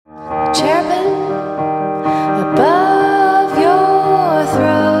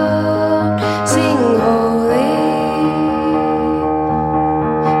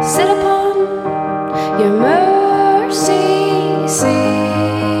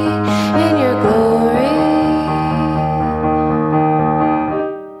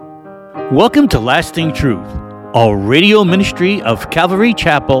Welcome to Lasting Truth, a radio ministry of Calvary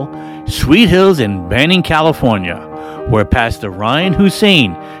Chapel, Sweet Hills in Banning, California, where Pastor Ryan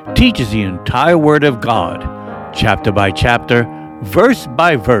Hussein teaches the entire Word of God, chapter by chapter, verse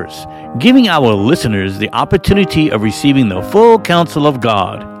by verse, giving our listeners the opportunity of receiving the full counsel of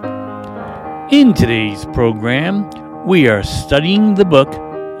God. In today's program, we are studying the book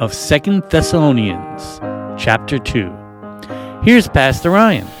of 2 Thessalonians, chapter 2. Here's Pastor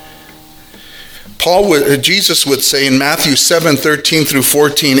Ryan. Jesus would say in Matthew 7:13 through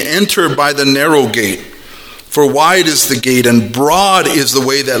 14, "Enter by the narrow gate, for wide is the gate and broad is the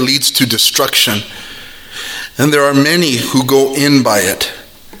way that leads to destruction. And there are many who go in by it.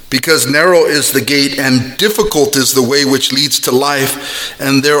 Because narrow is the gate and difficult is the way which leads to life,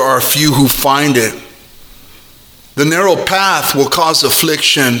 and there are few who find it. The narrow path will cause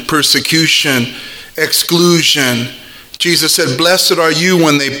affliction, persecution, exclusion." Jesus said, "Blessed are you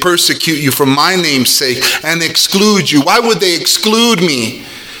when they persecute you for my name's sake and exclude you." Why would they exclude me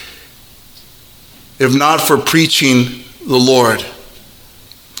if not for preaching the Lord?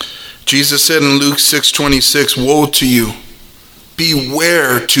 Jesus said in Luke 6:26, "Woe to you,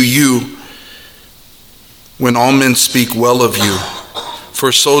 beware to you when all men speak well of you,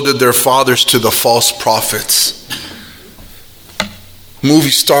 for so did their fathers to the false prophets." Movie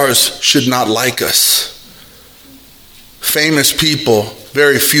stars should not like us. Famous people,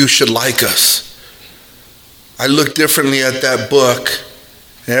 very few should like us. I look differently at that book.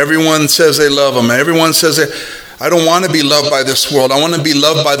 Everyone says they love him. Everyone says that. I don't want to be loved by this world. I want to be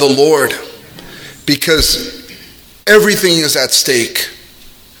loved by the Lord, because everything is at stake.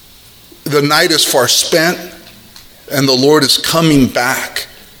 The night is far spent and the Lord is coming back.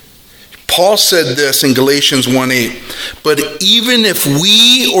 Paul said this in Galatians 1:8, "But even if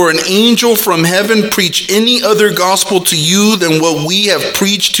we or an angel from heaven preach any other gospel to you than what we have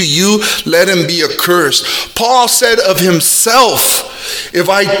preached to you, let him be accursed." Paul said of himself, if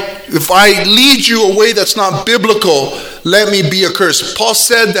I lead you a way that's not biblical, let me be accursed. Paul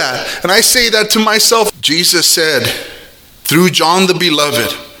said that, and I say that to myself. Jesus said through John the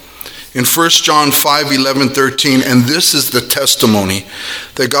Beloved, in 1 John 5:11-13, "And this is the testimony,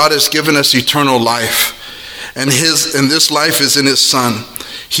 that God has given us eternal life, and this life is in his Son.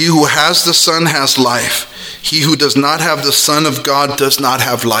 He who has the Son has life. He who does not have the Son of God does not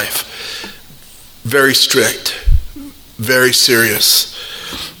have life." Very strict, very serious.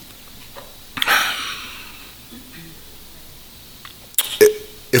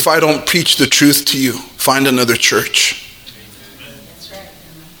 If I don't preach the truth to you, find another church.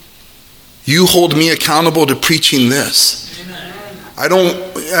 You hold me accountable to preaching this. I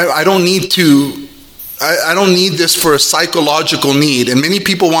don't need this for a psychological need. And many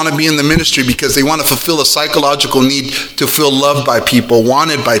people want to be in the ministry because they want to fulfill a psychological need to feel loved by people,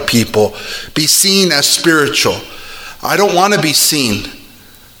 wanted by people, be seen as spiritual. I don't want to be seen.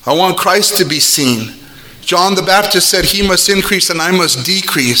 I want Christ to be seen. John the Baptist said, "He must increase and I must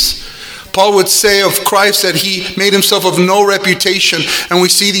decrease." Paul would say of Christ that he made himself of no reputation. And we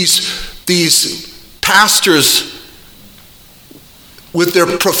see these pastors with their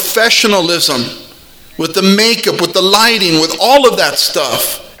professionalism, with the makeup, with the lighting, with all of that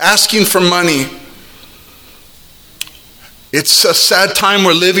stuff, asking for money. It's a sad time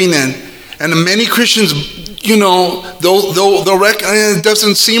we're living in. And many Christians, they'll reckon it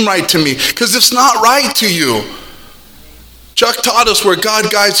doesn't seem right to me, because it's not right to you. Chuck taught us where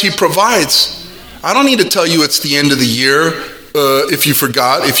God guides, he provides. I don't need to tell you it's the end of the year. If you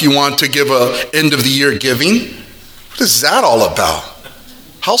forgot, if you want to give a end of the year giving. What is that all about?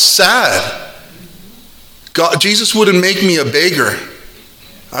 How sad. Jesus wouldn't make me a beggar.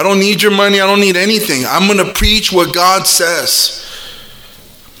 I don't need your money. I don't need anything. I'm going to preach what God says.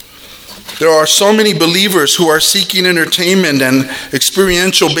 There are so many believers who are seeking entertainment and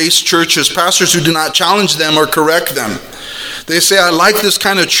experiential-based churches, pastors who do not challenge them or correct them. They say, "I like this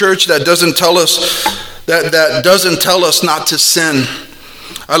kind of church that doesn't tell us not to sin.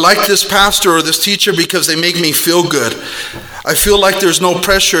 I like this pastor or this teacher because they make me feel good. I feel like there's no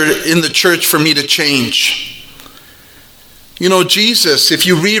pressure in the church for me to change." Jesus, if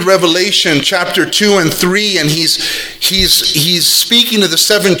you read Revelation chapter 2 and 3, and he's speaking to the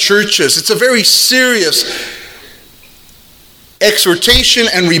 7 churches, it's a very serious exhortation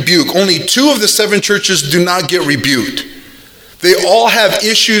and rebuke. Only 2 of the 7 churches do not get rebuked. They all have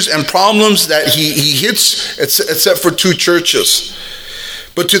issues and problems that he hits, except for 2 churches.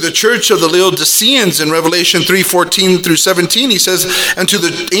 But to the church of the Laodiceans in Revelation 3:14 through 17, he says, and to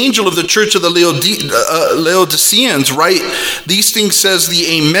the angel of the church of the Laodiceans write, these things says the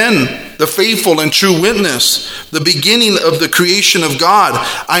Amen, the faithful and true witness, the beginning of the creation of God.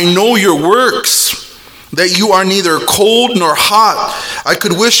 I know your works, that you are neither cold nor hot. I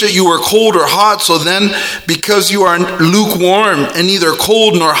could wish that you were cold or hot, so then because you are lukewarm and neither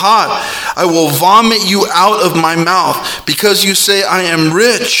cold nor hot, I will vomit you out of my mouth. Because you say, I am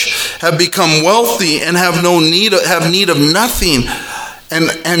rich, have become wealthy, and have need of nothing,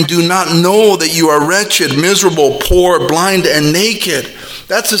 and do not know that you are wretched, miserable, poor, blind, and naked.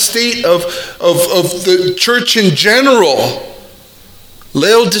 That's the state of the church in general.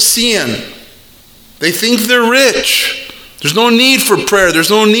 Laodicean. They think they're rich. There's no need for prayer.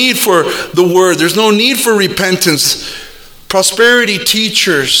 There's no need for the word. There's no need for repentance. Prosperity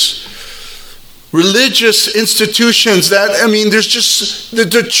teachers, religious institutions there's just,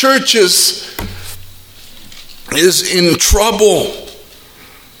 the church is in trouble.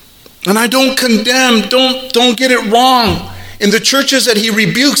 And I don't condemn, don't get it wrong. In the churches that he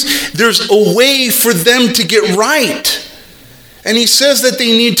rebukes, there's a way for them to get right. And he says that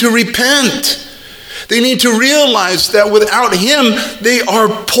they need to repent. They need to realize that without him, they are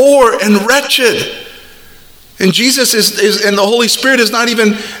poor and wretched. And Jesus is and the Holy Spirit is not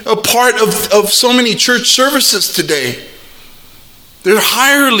even a part of so many church services today. They're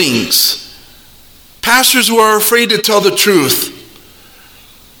hirelings. Pastors who are afraid to tell the truth.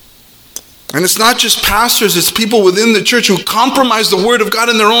 And it's not just pastors, it's people within the church who compromise the word of God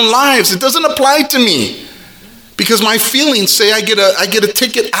in their own lives. It doesn't apply to me because my feelings say I get a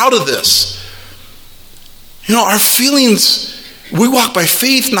ticket out of this. Our feelings, we walk by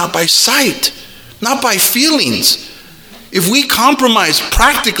faith, not by sight, not by feelings. If we compromise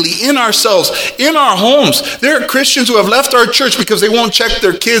practically in ourselves, in our homes, there are Christians who have left our church because they won't check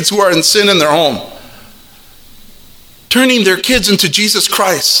their kids who are in sin in their home, turning their kids into Jesus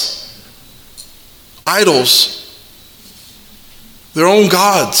Christ, idols, their own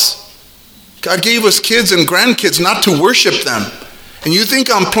gods. God gave us kids and grandkids not to worship them. And you think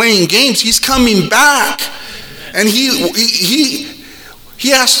I'm playing games? He's coming back. And he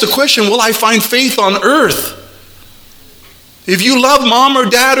asked the question, will I find faith on earth? If you love mom or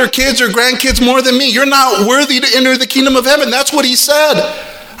dad or kids or grandkids more than me, you're not worthy to enter the kingdom of heaven. That's what he said.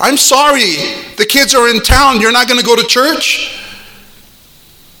 I'm sorry, the kids are in town. You're not going to go to church?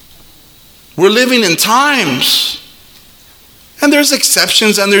 We're living in times. And there's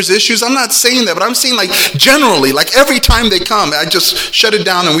exceptions and there's issues. I'm not saying that, but I'm saying generally, every time they come, I just shut it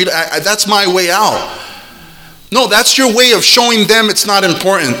down and that's my way out. No, that's your way of showing them it's not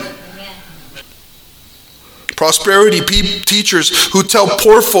important. Amen. Prosperity teachers who tell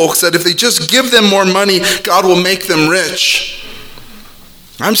poor folks that if they just give them more money, God will make them rich.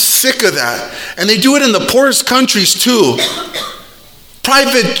 I'm sick of that. And they do it in the poorest countries too.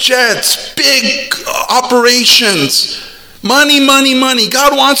 Private jets, big operations. Money, money, money.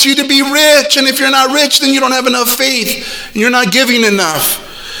 God wants you to be rich. And if you're not rich, then you don't have enough faith. You're not giving enough.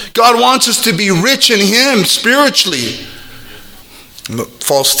 God wants us to be rich in him spiritually. The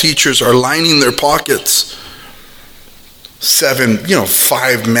false teachers are lining their pockets.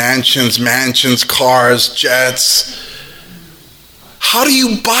 5 mansions, cars, jets. How do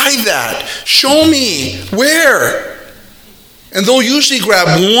you buy that? Show me. Where? And they'll usually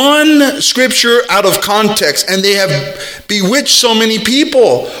grab one scripture out of context, and they have bewitched so many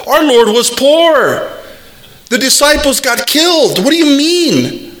people. Our Lord was poor. The disciples got killed. What do you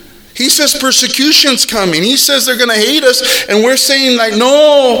mean? He says persecution's coming. He says they're going to hate us, and we're saying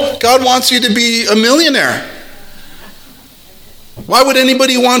no, God wants you to be a millionaire. Why would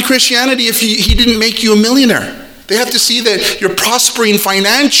anybody want Christianity if he didn't make you a millionaire? They have to see that you're prospering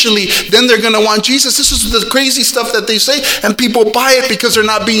financially, then they're going to want Jesus. This is the crazy stuff that they say, and people buy it because they're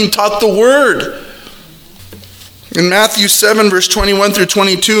not being taught the word. In Matthew 7, verse 21 through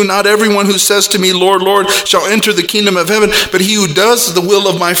 22, not everyone who says to me, Lord, Lord, shall enter the kingdom of heaven, but he who does the will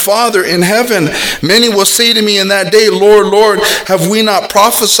of my Father in heaven. Many will say to me in that day, Lord, Lord, have we not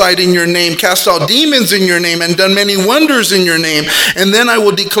prophesied in your name, cast out demons in your name, and done many wonders in your name? And then I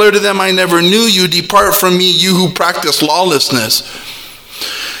will declare to them, I never knew you. Depart from me, you who practice lawlessness.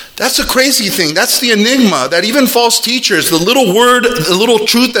 That's a crazy thing. That's the enigma, that even false teachers, the little word, the little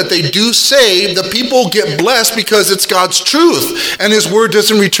truth that they do say, the people get blessed because it's God's truth and his word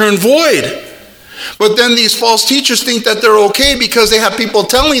doesn't return void. But then these false teachers think that they're okay because they have people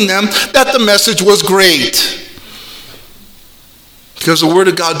telling them that the message was great. Because the word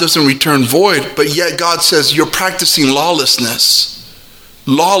of God doesn't return void, but yet God says you're practicing lawlessness.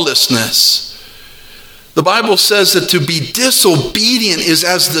 Lawlessness. The Bible says that to be disobedient is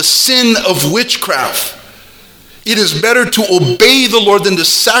as the sin of witchcraft. It is better to obey the Lord than do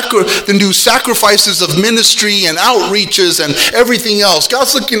sacrifices of ministry and outreaches and everything else.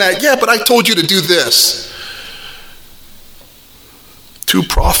 God's looking at, yeah, but I told you to do this. 2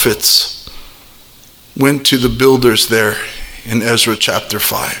 prophets went to the builders there in Ezra chapter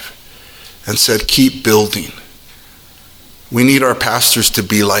 5 and said, keep building. We need our pastors to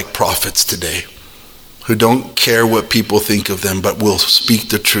be like prophets today, who don't care what people think of them, but will speak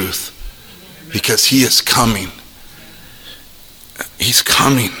the truth, because he is coming. He's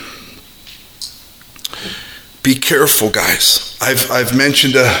coming. Be careful, guys. I've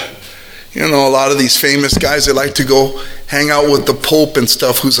mentioned a lot of these famous guys that like to go hang out with the Pope and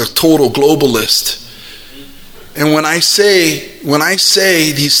stuff, who's a total globalist. And when I say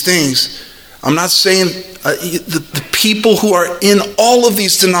these things, I'm not saying the people who are in all of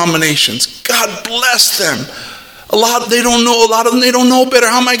these denominations, God bless them. They don't know, a lot of them, they don't know better.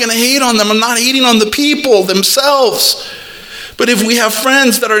 How am I going to hate on them? I'm not hating on the people themselves. But if we have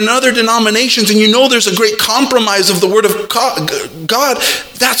friends that are in other denominations and you know there's a great compromise of the Word of God,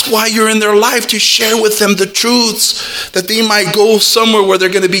 that's why you're in their life, to share with them the truths, that they might go somewhere where they're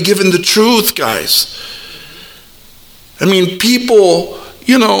going to be given the truth, guys. I mean, people,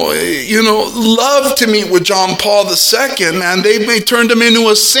 love to meet with John Paul II, man. They may turned him into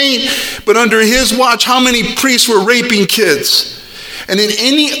a saint, but under his watch, how many priests were raping kids? And in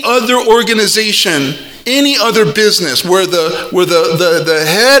any other organization, any other business where the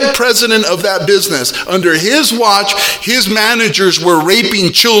head president of that business, under his watch, his managers were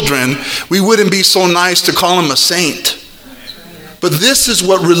raping children, we wouldn't be so nice to call him a saint. But this is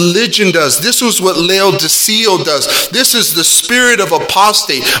what religion does. This is what Laodicea does. This is the spirit of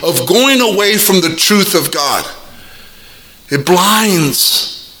apostate, of going away from the truth of God. It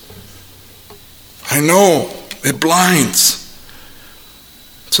blinds. I know, it blinds.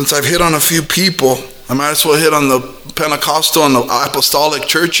 Since I've hit on a few people, I might as well hit on the Pentecostal and the apostolic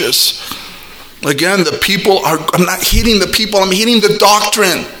churches. Again, I'm not hitting the people, I'm hitting the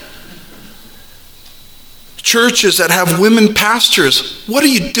doctrine. Churches that have women pastors, what are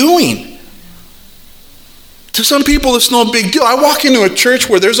you doing? To some people, it's no big deal. I walk into a church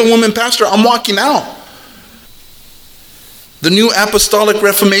where there's a woman pastor, I'm walking out. The New Apostolic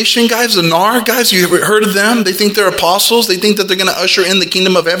Reformation guys, the NAR guys, you ever heard of them? They think they're apostles. They think that they're going to usher in the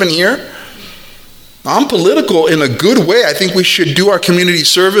kingdom of heaven here. I'm political in a good way. I think we should do our community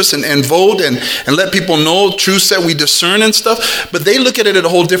service and vote and let people know truths that we discern and stuff. But they look at it in a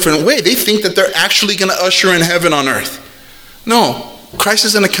whole different way. They think that they're actually going to usher in heaven on earth. No, Christ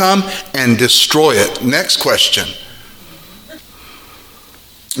is going to come and destroy it. Next question.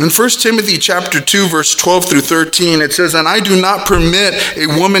 In 1 Timothy chapter 2, verse 12 through 13, it says, "And I do not permit a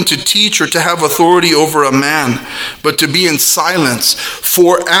woman to teach or to have authority over a man, but to be in silence.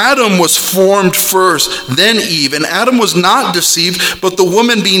 For Adam was formed first, then Eve. And Adam was not deceived, but the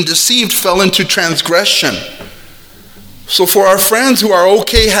woman being deceived fell into transgression." So for our friends who are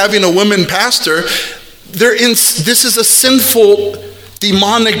okay having a woman pastor, this is a sinful,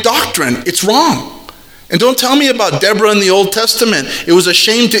 demonic doctrine. It's wrong. And don't tell me about Deborah in the Old Testament. It was a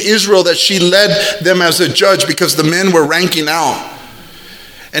shame to Israel that she led them as a judge because the men were ranking out.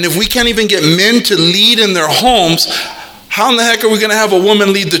 And if we can't even get men to lead in their homes, how in the heck are we going to have a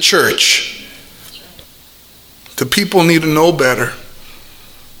woman lead the church? The people need to know better.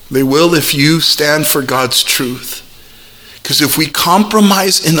 They will if you stand for God's truth. Because if we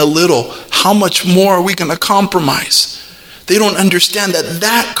compromise in a little, how much more are we going to compromise? They don't understand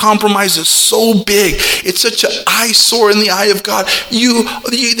that compromise is so big. It's such an eyesore in the eye of God.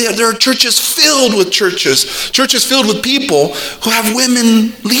 There are churches filled with people who have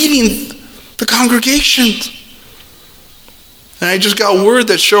women leading the congregation. And I just got word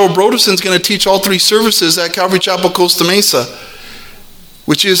that Cheryl Brodeson's going to teach all 3 services at Calvary Chapel, Costa Mesa,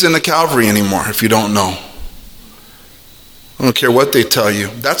 which isn't a Calvary anymore, if you don't know. I don't care what they tell you.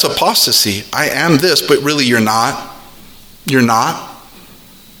 That's apostasy. I am this, but really you're not. You're not.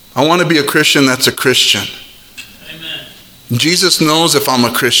 I want to be a Christian that's a Christian. Amen. Jesus knows if I'm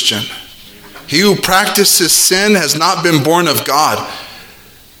a Christian. He who practices sin has not been born of God.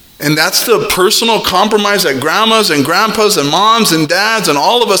 And that's the personal compromise that grandmas and grandpas and moms and dads and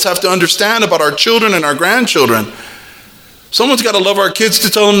all of us have to understand about our children and our grandchildren. Someone's got to love our kids to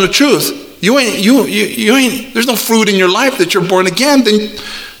tell them the truth. You ain't, there's no fruit in your life that you're born again. Then,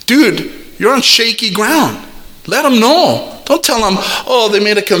 dude, you're on shaky ground. Let them know. Don't tell them, oh, they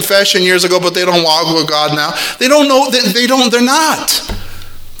made a confession years ago, but they don't walk with God now. They don't know. They're not.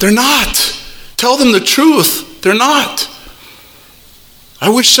 They're not. Tell them the truth. They're not. I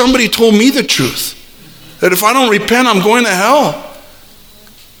wish somebody told me the truth. That if I don't repent, I'm going to hell.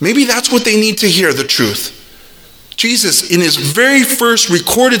 Maybe that's what they need to hear, the truth. Jesus, in his very first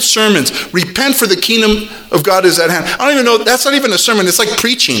recorded sermons, repent for the kingdom of God is at hand. I don't even know, that's not even a sermon, it's like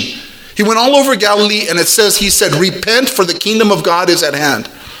preaching. He went all over Galilee and he said, repent for the kingdom of God is at hand.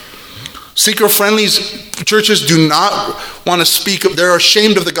 Seeker-friendly churches do not want to speak, they're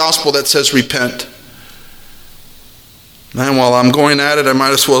ashamed of the gospel that says repent. And while I'm going at it, I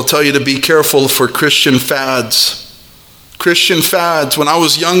might as well tell you to be careful for Christian fads. Christian fads. When I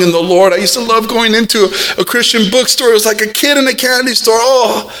was young in the Lord, I used to love going into a Christian bookstore. It was like a kid in a candy store.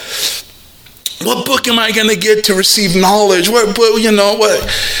 Oh, what book am I going to get to receive knowledge? What?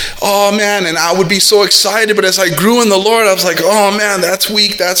 Oh, man. And I would be so excited. But as I grew in the Lord, I was like, oh, man, that's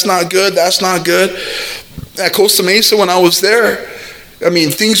weak. That's not good. That's not good. At Costa Mesa, when I was there, I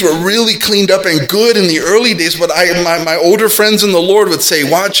mean, things were really cleaned up and good in the early days, but my older friends in the Lord would say,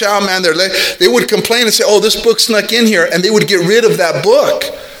 watch out, man. They would complain and say, oh, this book snuck in here, and they would get rid of that book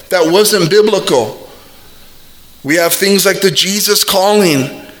that wasn't biblical. We have things like the Jesus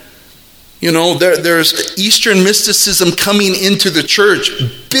Calling. You know, there's Eastern mysticism coming into the church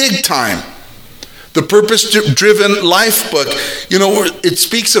big time. The Purpose-Driven Life book, you know, it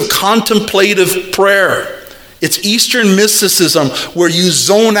speaks of contemplative prayer. It's Eastern mysticism where you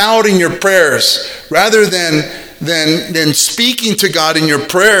zone out in your prayers. Rather than speaking to God in your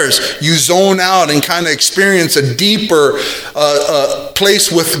prayers, you zone out and kind of experience a deeper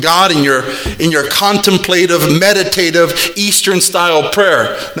place with God in your contemplative, meditative, Eastern style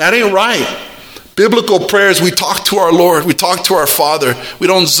prayer. That ain't right. Biblical prayers, we talk to our Lord, we talk to our Father. We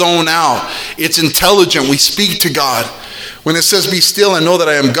don't zone out. It's intelligent. We speak to God. When it says, be still and know that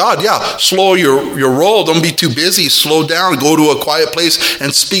I am God, yeah, slow your roll. Don't be too busy. Slow down. Go to a quiet place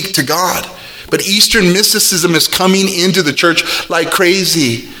and speak to God. But Eastern mysticism is coming into the church like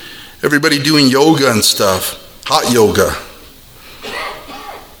crazy. Everybody doing yoga and stuff. Hot yoga.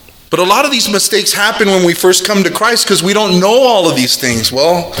 But a lot of these mistakes happen when we first come to Christ because we don't know all of these things.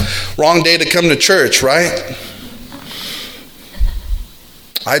 Well, wrong day to come to church, right?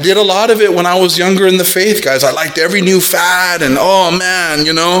 I did a lot of it when I was younger in the faith, guys. I liked every new fad and, oh man,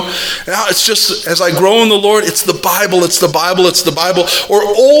 you know. Now it's just, as I grow in the Lord, it's the Bible, it's the Bible, it's the Bible. Or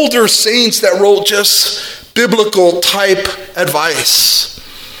older saints that wrote just biblical type advice.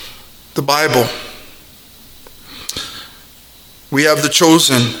 The Bible. We have the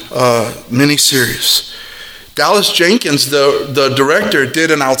Chosen miniseries. Dallas Jenkins, the director,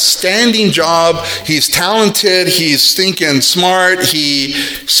 did an outstanding job. He's talented, he's stinking smart, he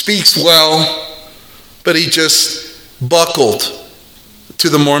speaks well, but he just buckled to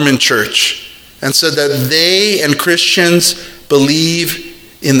the Mormon church and said that they and Christians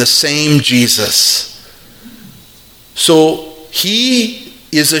believe in the same Jesus. So he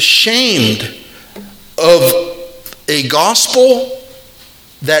is ashamed of a gospel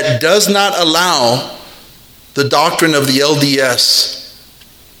that does not allow the doctrine of the LDS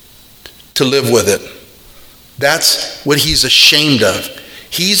to live with it. That's what he's ashamed of.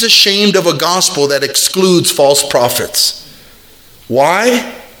 He's ashamed of a gospel that excludes false prophets.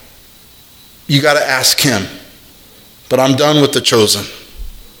 Why? You got to ask him. But I'm done with the Chosen.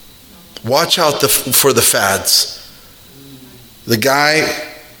 Watch out for the fads. The guy,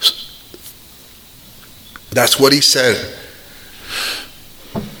 that's what he said.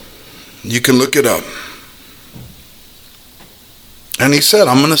 You can look it up. And he said,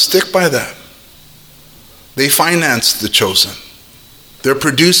 I'm going to stick by that. They financed the Chosen. They're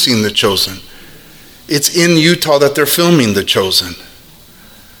producing the Chosen. It's in Utah that they're filming the Chosen.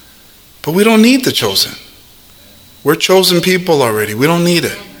 But we don't need the Chosen. We're chosen people already. We don't need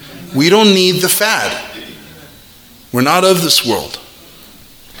it. We don't need the fad. We're not of this world.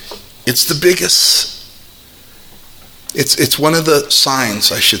 It's the biggest. It's one of the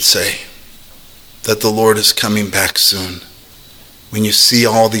signs, I should say, that the Lord is coming back soon. When you see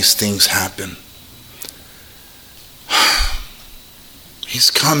all these things happen.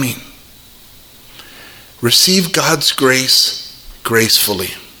 He's coming. Receive God's grace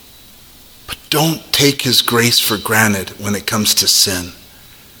gracefully. But don't take his grace for granted when it comes to sin.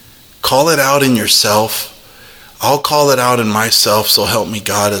 Call it out in yourself. I'll call it out in myself, so help me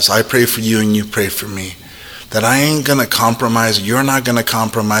God, as I pray for you and you pray for me. That I ain't going to compromise, you're not going to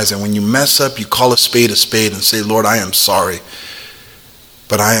compromise. And when you mess up, you call a spade and say, Lord, I am sorry.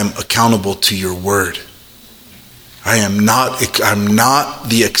 But I am accountable to your word. I'm not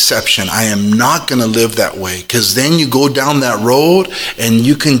the exception. I am not going to live that way. Because then you go down that road and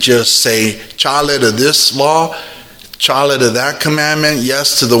you can just say, chale to this law, chale to that commandment,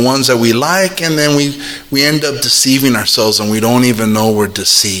 yes to the ones that we like, and then we end up deceiving ourselves and we don't even know we're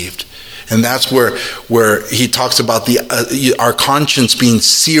deceived. And that's where he talks about our conscience being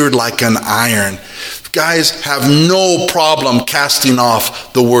seared like an iron. Guys have no problem casting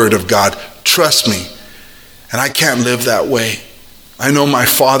off the word of God. Trust me. And I can't live that way. I know my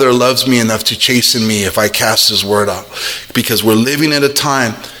Father loves me enough to chasten me if I cast his word out. Because we're living at a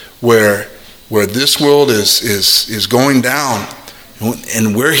time where this world is going down.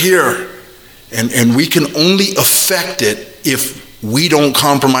 And we're here. And we can only affect it if we don't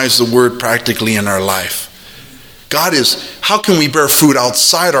compromise the word practically in our life. How can we bear fruit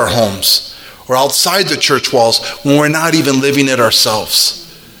outside our homes or outside the church walls when we're not even living it ourselves?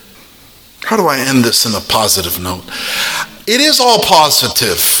 How do I end this in a positive note? It is all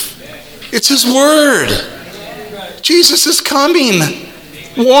positive. It's his word. Jesus is coming.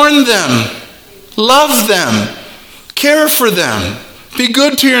 Warn them. Love them. Care for them. Be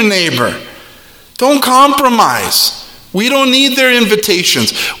good to your neighbor. Don't compromise. We don't need their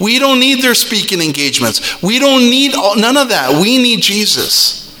invitations. We don't need their speaking engagements. We don't need none of that. We need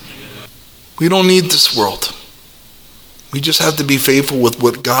Jesus. We don't need this world. We just have to be faithful with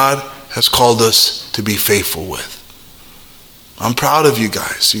what God has called us to be faithful with. I'm proud of you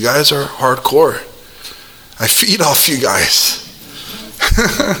guys. You guys are hardcore. I feed off you guys.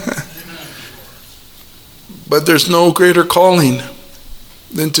 But there's no greater calling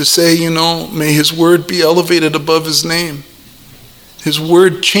than to say, may his word be elevated above his name. His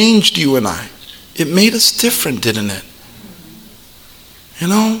word changed you and I. It made us different, didn't it?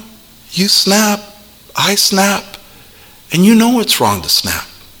 You snap, I snap, and you know it's wrong to snap.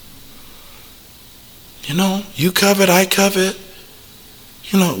 You covet, I covet.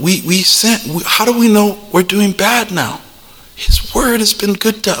 We sin. How do we know we're doing bad now? His word has been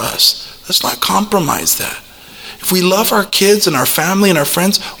good to us. Let's not compromise that. If we love our kids and our family and our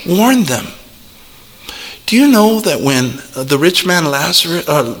friends, warn them. Do you know that when the rich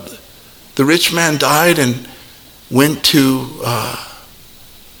man died and went to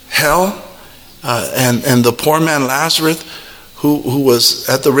hell, and the poor man Lazarus, who was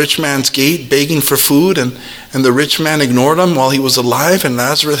at the rich man's gate begging for food, and the rich man ignored him while he was alive, and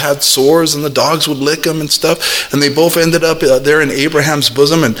Lazarus had sores and the dogs would lick him and stuff, and they both ended up there in Abraham's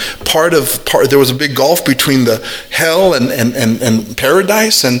bosom, and there was a big gulf between the hell and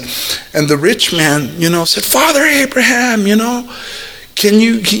paradise, and the rich man said, Father Abraham, can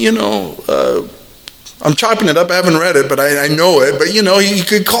you I'm chopping it up, I haven't read it, but I know it, but he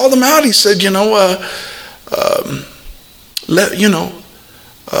could call them out. He said, let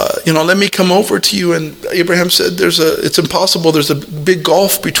me come over to you. And Abraham said, it's impossible. There's a big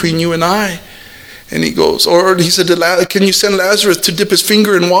gulf between you and I. And he goes, or he said, can you send Lazarus to dip his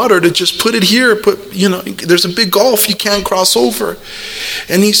finger in water to just put it here? There's a big gulf you can't cross over.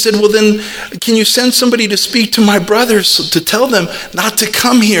 And he said, well then, can you send somebody to speak to my brothers to tell them not to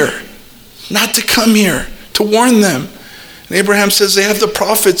come here, to warn them? And Abraham says, they have the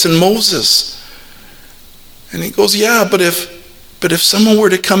prophets and Moses. And he goes, yeah, but if someone were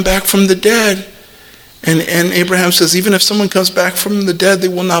to come back from the dead, and Abraham says, even if someone comes back from the dead, they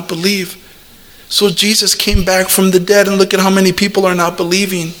will not believe. So Jesus came back from the dead, and look at how many people are not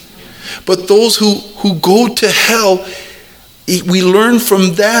believing. But those who go to hell, we learn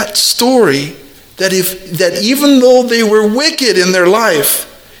from that story that even though they were wicked in their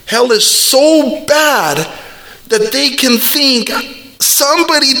life, hell is so bad that they can think,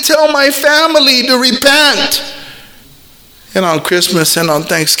 somebody tell my family to repent. And on Christmas and on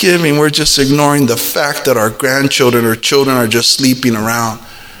Thanksgiving, we're just ignoring the fact that our grandchildren or children are just sleeping around.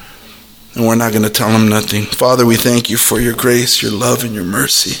 And we're not going to tell them nothing. Father, we thank you for your grace, your love, and your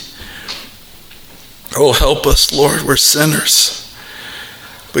mercy. Oh, help us, Lord. We're sinners.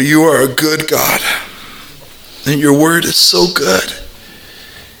 But you are a good God. And your word is so good.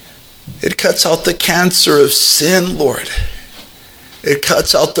 It cuts out the cancer of sin, Lord. It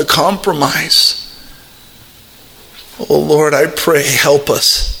cuts out the compromise. Oh, Lord, I pray, help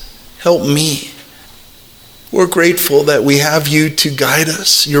us. Help me. We're grateful that we have you to guide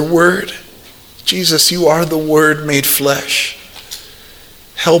us, your word. Jesus, you are the word made flesh.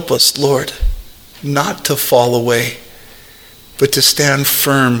 Help us, Lord, not to fall away, but to stand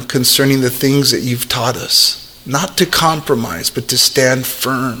firm concerning the things that you've taught us. Not to compromise, but to stand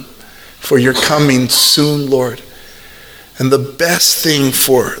firm, for you're coming soon, Lord. And the best thing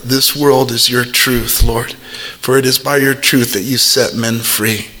for this world is your truth, Lord. For it is by your truth that you set men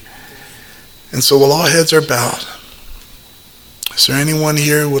free. And so while all heads are bowed, is there anyone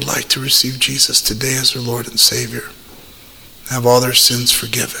here who would like to receive Jesus today as their Lord and Savior? Have all their sins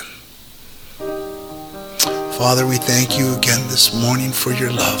forgiven. Father, we thank you again this morning for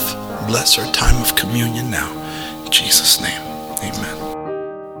your love. Bless our time of communion now. In Jesus' name, amen.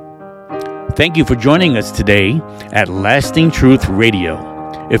 Thank you for joining us today at Lasting Truth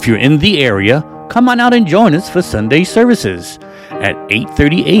Radio. If you're in the area, come on out and join us for Sunday services at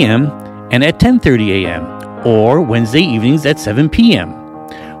 8:30 a.m. and at 10:30 a.m. or Wednesday evenings at 7 p.m.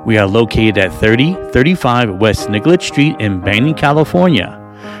 We are located at 3035 West Nicollet Street in Banning, California.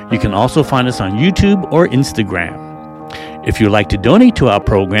 You can also find us on YouTube or Instagram. If you'd like to donate to our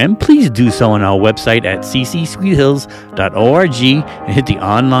program, please do so on our website at ccsweethills.org and hit the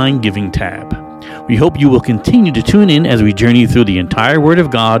online giving tab. We hope you will continue to tune in as we journey through the entire Word of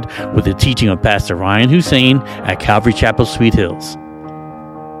God with the teaching of Pastor Ryan Hussein at Calvary Chapel, Sweet Hills.